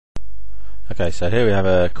Okay, so here we have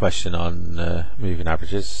a question on moving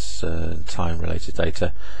averages and time-related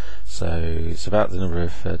data. So it's about the number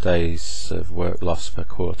of days of work lost per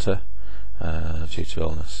quarter due to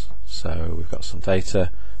illness. So we've got some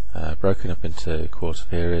data broken up into quarter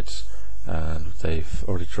periods, and they've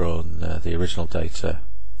already drawn the original data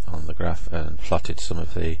on the graph and plotted some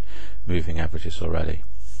of the moving averages already.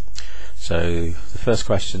 So the first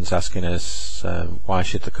question is asking us why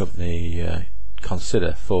should the company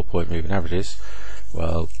consider 4-point moving averages.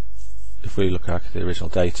 Well, if we look at the original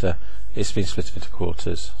data, it's been split into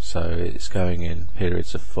quarters, so it's going in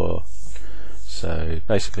periods of 4. So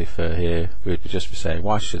basically for here we'd just be saying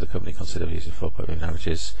why should the company consider using 4-point moving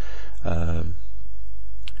averages.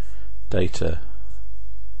 Data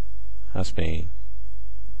has been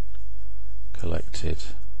collected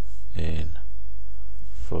in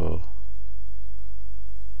 4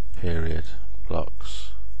 period blocks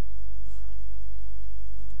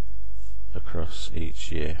across each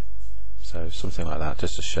year. So something like that,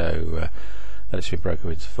 just to show that it's been broken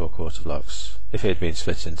into 4 quarter blocks. If it had been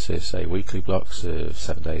split into, say, weekly blocks of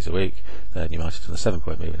 7 days a week, then you might have done a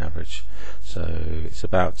 7-point moving average. So it's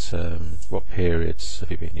about what periods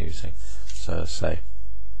have you been using. So say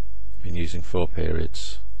you've been using 4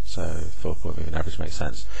 periods, so 4-point moving average makes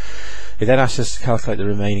sense. It then asks us to calculate the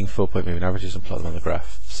remaining 4-point moving averages and plot them on the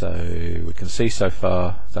graph. So we can see so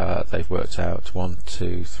far that they've worked out 1,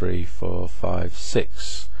 2, 3, 4, 5,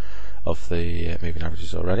 6 of the moving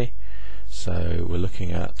averages already. So we're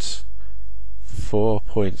looking at 4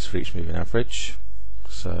 points for each moving average.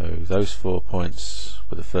 So those 4 points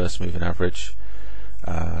were the first moving average,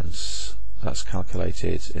 and that's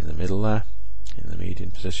calculated in the middle there, in the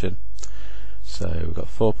median position. So we've got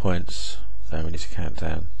 4 points. Then we need to count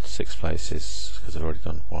down 6 places because I've already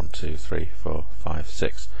done 1, 2, 3, 4, 5,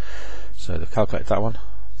 6. So they've calculated that one,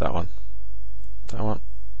 that one, that one,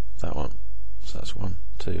 that one. So that's 1,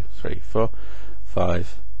 2, 3, 4,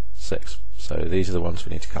 5, 6. So these are the ones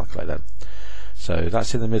we need to calculate then. So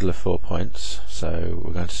that's in the middle of 4 points. So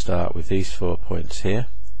we're going to start with these 4 points here.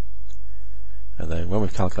 And then when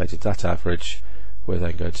we've calculated that average, we're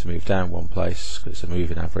then going to move down 1 place because it's a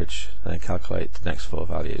moving average, and then calculate the next 4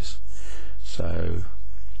 values. So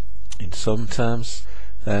in sum terms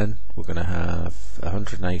then we're going to have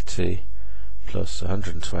 180 plus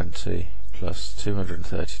 120 plus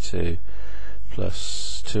 232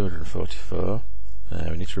 plus 244.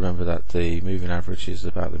 We need to remember that the moving average is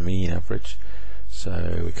about the mean average,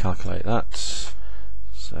 so we calculate that.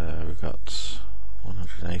 So we've got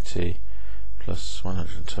 180 plus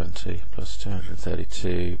 120 plus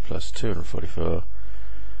 232 plus 244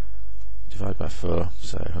 divide by 4,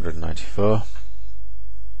 so 194.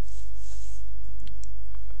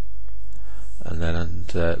 And then,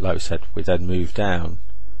 like we said, we then move down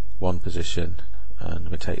 1 position and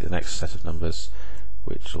we take the next set of numbers,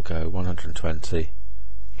 which will go 120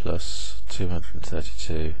 plus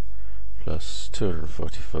 232 plus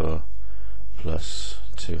 244 plus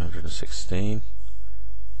 216,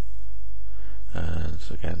 and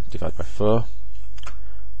again divide by 4,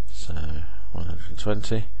 so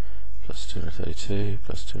 120 plus 232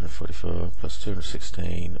 plus 244 plus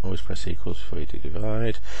 216, always press equals before you do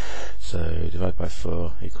divide, so divide by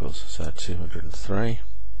 4 equals 203.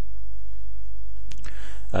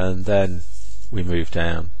 And then we move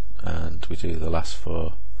down and we do the last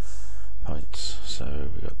 4 points. So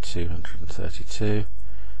we got 232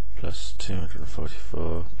 plus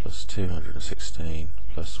 244 plus 216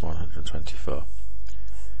 plus 124.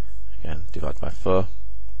 Again, divide by 4.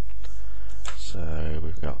 So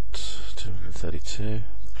we've got 232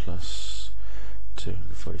 plus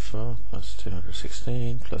 244 plus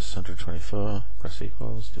 216 plus 124. Press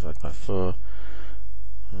equals. Divide by 4.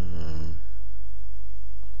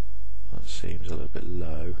 That seems a little bit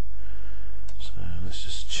low, so let's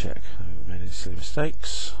just check that we've made any silly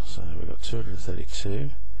mistakes. So we've got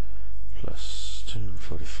 232 plus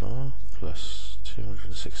 244 plus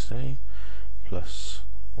 216 plus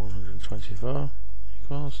 124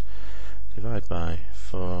 equals, divide by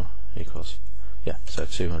 4 equals, yeah, so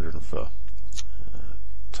 204.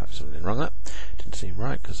 Typed something in wrong there, didn't seem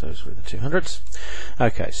right because those were in the 200s.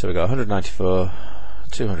 Okay, so we've got 194,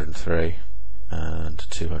 203 and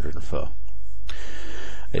 204.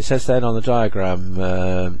 It says then on the diagram,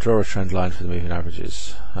 draw a trend line for the moving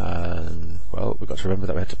averages. Well, we've got to remember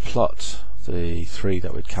that we had to plot the 3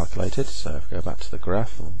 that we'd calculated, so if we go back to the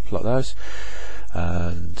graph and plot those.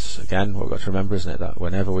 And again, what we've got to remember, isn't it, that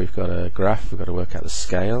whenever we've got a graph we've got to work out the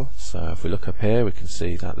scale. So if we look up here we can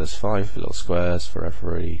see that there's 5 little squares for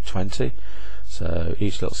every 20, so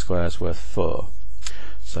each little square is worth 4.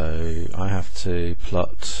 So I have to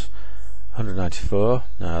plot 194.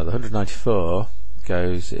 Now the 194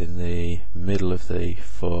 goes in the middle of the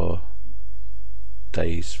 4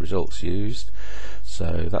 days results used,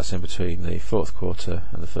 so that's in between the fourth quarter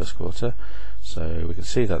and the first quarter. So we can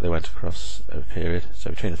see that they went across a period, so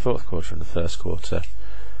between the fourth quarter and the first quarter.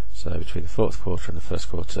 So between the fourth quarter and the first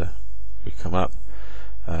quarter we come up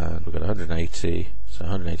and we've got 180, so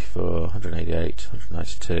 184, 188,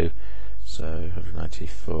 192, so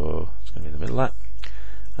 194 is going to be in the middle of that.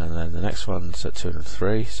 And then the next one's at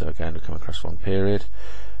 203, so again we come across one period,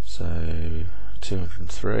 so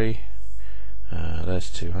 203, there's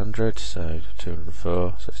 200, so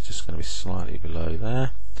 204, so it's just going to be slightly below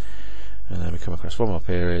there. And then we come across one more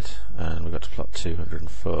period and we've got to plot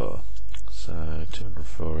 204, so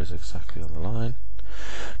 204 is exactly on the line.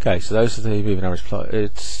 Okay, so those are the moving average plot.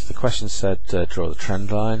 The question said draw the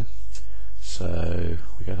trend line, so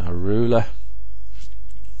we get our ruler,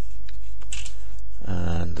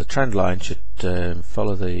 and the trend line should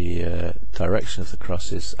follow the direction of the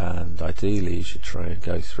crosses, and ideally you should try and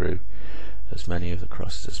go through as many of the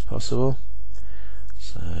crosses as possible.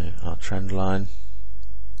 So our trend line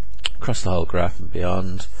across the whole graph and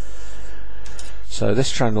beyond. So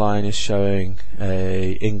this trend line is showing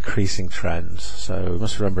a increasing trend. So we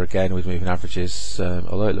must remember again with moving averages,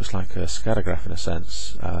 although it looks like a scatter graph in a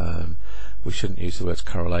sense, we shouldn't use the word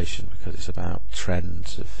correlation because it's about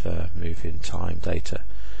trends of moving time data.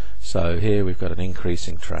 So here we've got an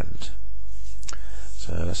increasing trend.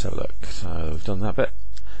 So let's have a look. So we've done that bit.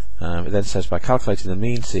 It then says by calculating the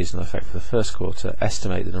mean seasonal effect for the first quarter,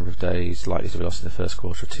 estimate the number of days likely to be lost in the first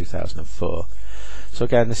quarter of 2004. So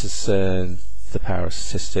again, this is the power of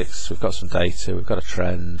statistics. We've got some data, we've got a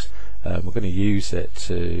trend, we're going to use it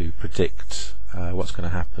to predict what's going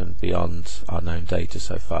to happen beyond our known data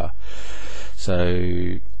so far.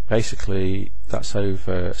 So basically that's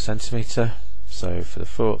over a centimetre. So for the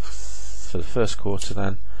first quarter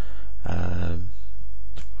then,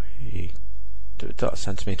 we do a dot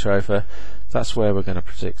centimetre over. That's where we're going to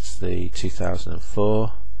predict the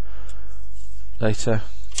 2004 data.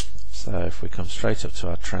 So if we come straight up to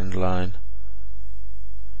our trend line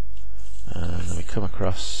and then we come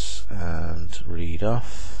across and read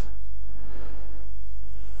off,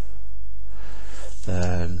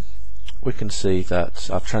 then we can see that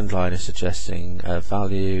our trend line is suggesting a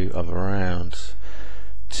value of around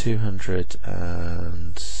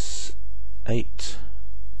 208.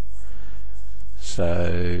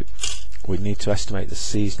 So we need to estimate the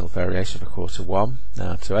seasonal variation for quarter 1.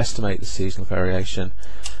 Now to estimate the seasonal variation,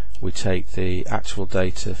 we take the actual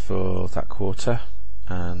data for that quarter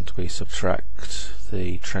and we subtract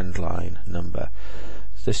the trend line number.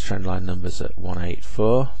 This trend line number is at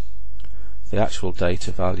 184. The actual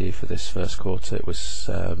data value for this first quarter it was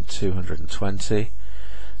 220.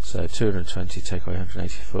 So 220 take away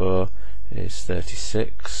 184 is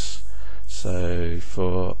 36. So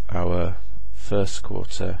for our first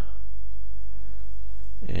quarter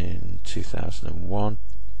in 2001,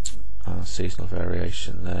 our seasonal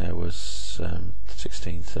variation there was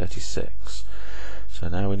 1636. So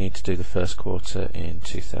now we need to do the first quarter in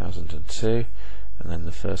 2002 and then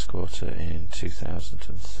the first quarter in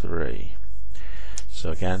 2003.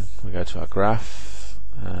 So again we go to our graph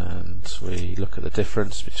and we look at the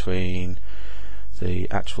difference between the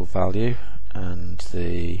actual value and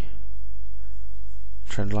the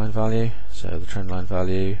trend line value. So the trend line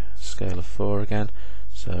value, scale of 4 again,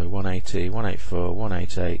 so 180, 184,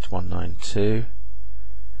 188, 192.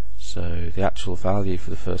 So the actual value for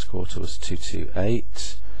the first quarter was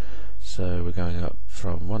 228. So we're going up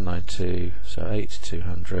from 192, so 8 to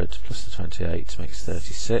 200 plus the 28 makes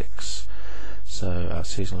 36. So our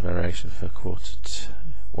seasonal variation for quarter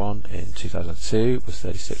 1 in 2002 was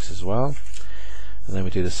 36 as well. And then we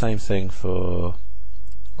do the same thing for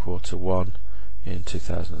quarter 1 in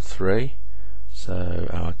 2003. So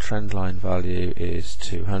our trend line value is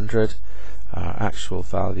 200. Our actual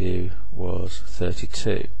value was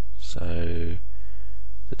 32. So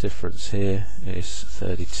the difference here is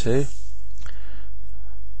 32.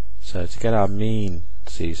 So to get our mean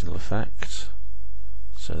seasonal effect,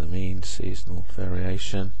 so the mean seasonal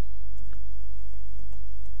variation,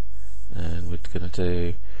 and we're going to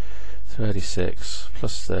do 36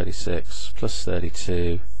 plus 36 plus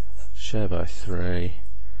 32 share by 3,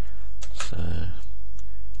 so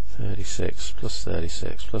 36 plus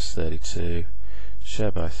 36 plus 32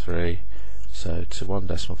 share by 3, so to one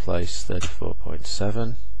decimal place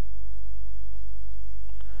 34.7.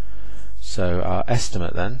 So our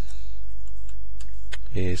estimate then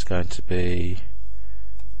is going to be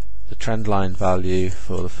the trend line value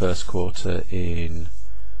for the first quarter in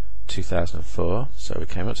 2004. So we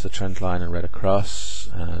came up to the trend line and read across,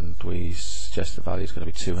 and we suggest the value is going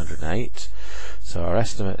to be 208. So our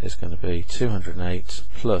estimate is going to be 208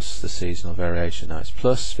 plus the seasonal variation. Now it's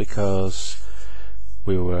plus because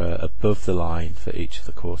we were above the line for each of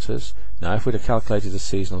the quarters. Now if we'd have calculated the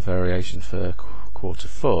seasonal variation for quarter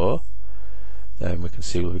 4, then we can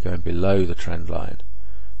see we'll be going below the trend line.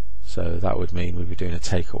 So that would mean we'd be doing a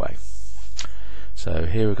takeaway. So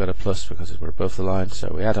here we've got a plus because we're above the line,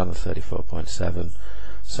 so we add on the 34.7.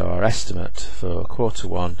 So our estimate for quarter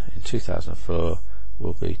 1 in 2004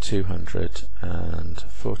 will be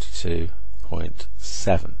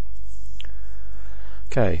 242.7.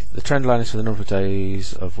 Okay, the trend line is for the number of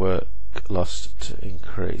days of work lost to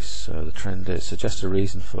increase. So the trend is, suggest a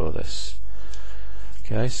reason for this.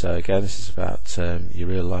 Okay, so again this is about your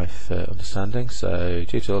real life understanding. So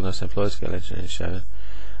due to illness, employers get engineering shown.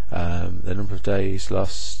 The number of days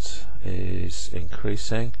lost is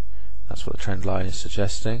increasing. That's what the trend line is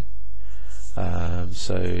suggesting.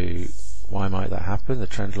 So why might that happen? The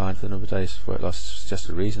trend line for the number of days of work lost suggests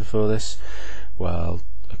a reason for this. Well,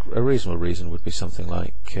 a reasonable reason would be something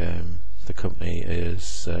like the company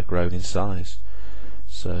is grown in size.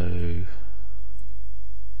 So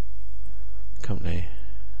the company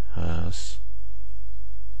has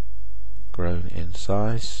grown in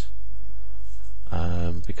size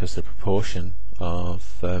because the proportion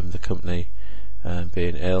of the company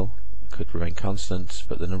being ill could remain constant,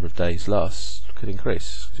 but the number of days lost could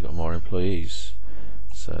increase because you've got more employees.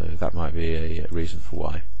 So that might be a reason for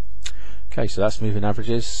why. Okay, so that's moving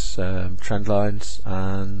averages, trend lines,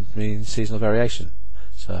 and mean seasonal variation.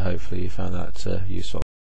 So hopefully you found that useful.